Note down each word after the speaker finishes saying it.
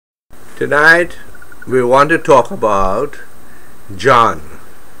Tonight we want to talk about John,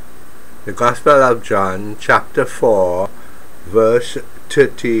 the Gospel of John, chapter 4, verse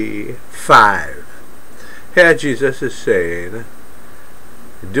 35. Here Jesus is saying,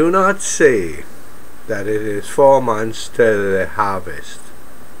 "Do not say that it is 4 months till the harvest,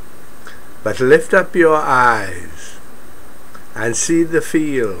 but lift up your eyes and see the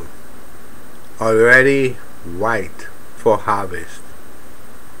field already white for harvest.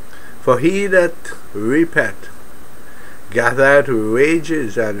 For he that reapeth gathereth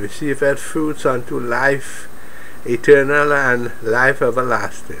wages and receiveth fruits unto life eternal and life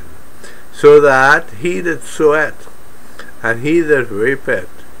everlasting, so that he that soweth and he that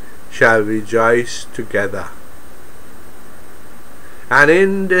reapeth shall rejoice together." And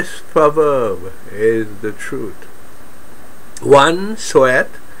in this proverb is the truth. One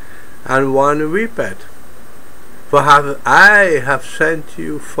soweth and one reapeth. For I have sent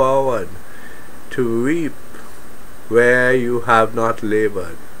you forward to reap where you have not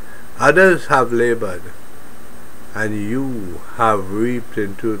labored. Others have labored, and you have reaped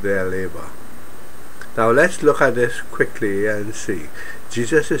into their labor. Now let's look at this quickly and see.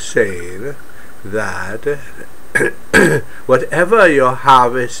 Jesus is saying that whatever your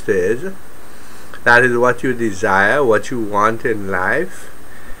harvest is, that is what you desire, what you want in life.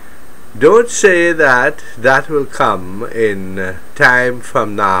 Don't say that that will come in time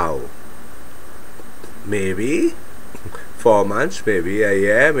from now. Maybe 4 months, maybe a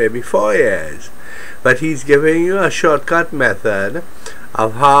year, maybe 4 years. But he's giving you a shortcut method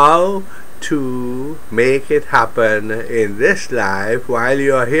of how to make it happen in this life while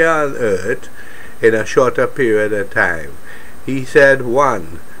you're here on earth in a shorter period of time. He said,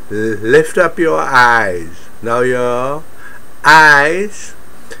 1, lift up your eyes. Now your eyes,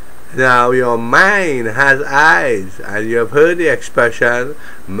 now your mind has eyes, and you have heard the expression,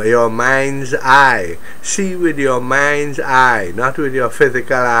 your mind's eye. See with your mind's eye, not with your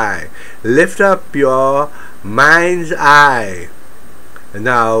physical eye. Lift up your mind's eye.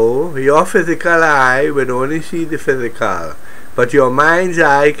 Now, your physical eye will only see the physical, but your mind's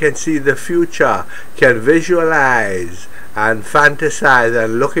eye can see the future, can visualize and fantasize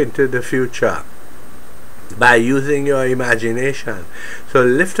and look into the future by using your imagination. So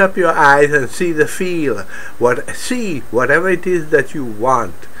lift up your eyes and see the field. See whatever it is that you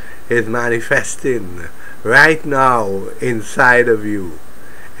want is manifesting right now inside of you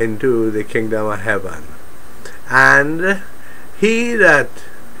into the kingdom of heaven. And he that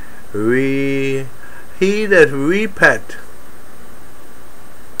reapeth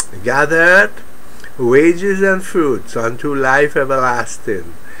gathereth wages and fruits unto life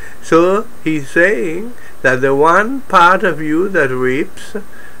everlasting. So he's saying that the one part of you that reaps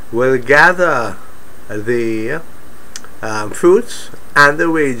will gather the fruits and the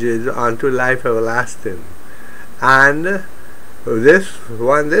wages unto life everlasting. And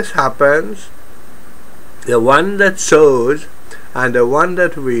when this happens, the one that sows and the one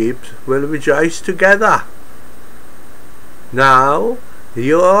that reaps will rejoice together. Now,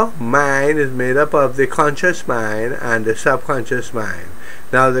 your mind is made up of the conscious mind and the subconscious mind.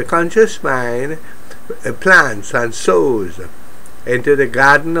 Now the conscious mind plants and sows into the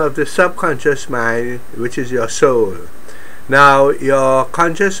garden of the subconscious mind, which is your soul. Now your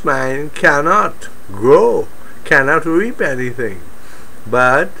conscious mind cannot grow, cannot reap anything,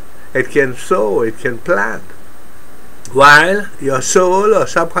 but it can sow, it can plant. While your soul or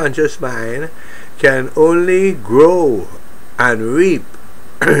subconscious mind can only grow and reap,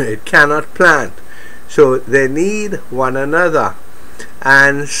 it cannot plant. So they need one another.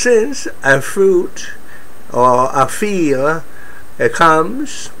 And since a fruit or a field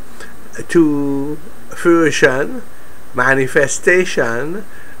comes to fruition, manifestation,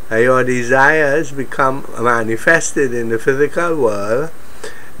 your desires become manifested in the physical world,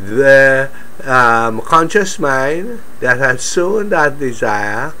 the conscious mind that has sown that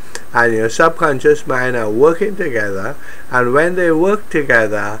desire and your subconscious mind are working together, and when they work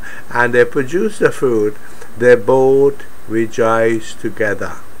together and they produce the fruit, they both rejoice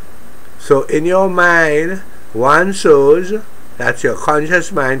together. So in your mind, one sows, that's your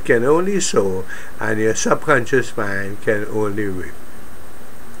conscious mind can only sow, and your subconscious mind can only reap.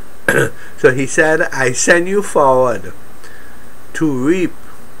 So he said, I send you forward to reap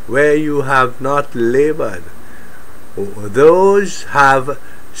where you have not labored. Those have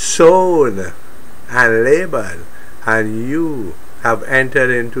sown and labored, and you have entered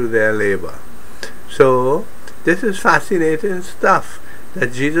into their labor. So this is fascinating stuff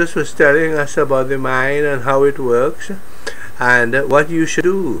that Jesus was telling us about the mind and how it works and what you should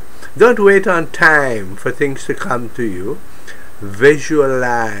do. Don't wait on time for things to come to you.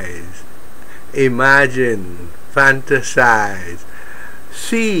 Visualize. imagine, fantasize,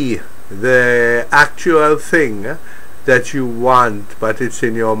 see the actual thing that you want, but it's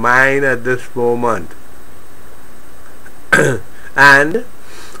in your mind at this moment. And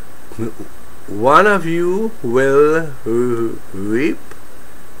one of you will reap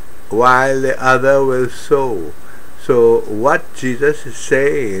while the other will sow. So what Jesus is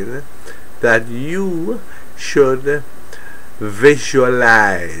saying, that you should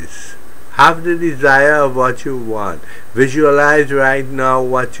visualize, have the desire of what you want, visualize right now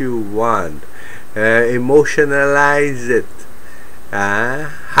what you want, emotionalize it,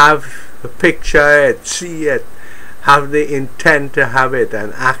 picture it, see it, have the intent to have it,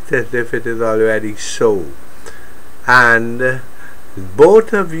 and act as if it is already so. And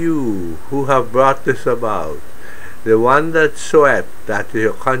both of you who have brought this about, the one that soweth, that is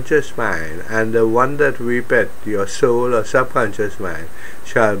your conscious mind, and the one that reapeth, your soul or subconscious mind,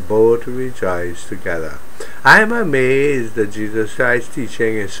 shall both rejoice together. I am amazed that Jesus Christ's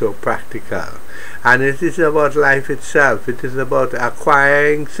teaching is so practical, and it is about life itself. It is about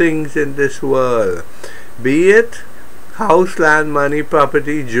acquiring things in this world, be it house, land, money,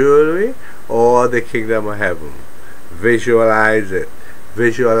 property, jewelry, or the kingdom of heaven. Visualize it,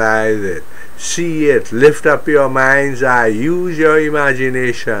 visualize it, see it, lift up your mind's eye, use your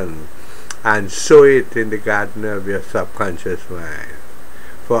imagination, and sow it in the garden of your subconscious mind.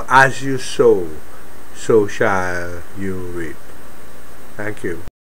 For as you sow, so shall you reap. Thank you.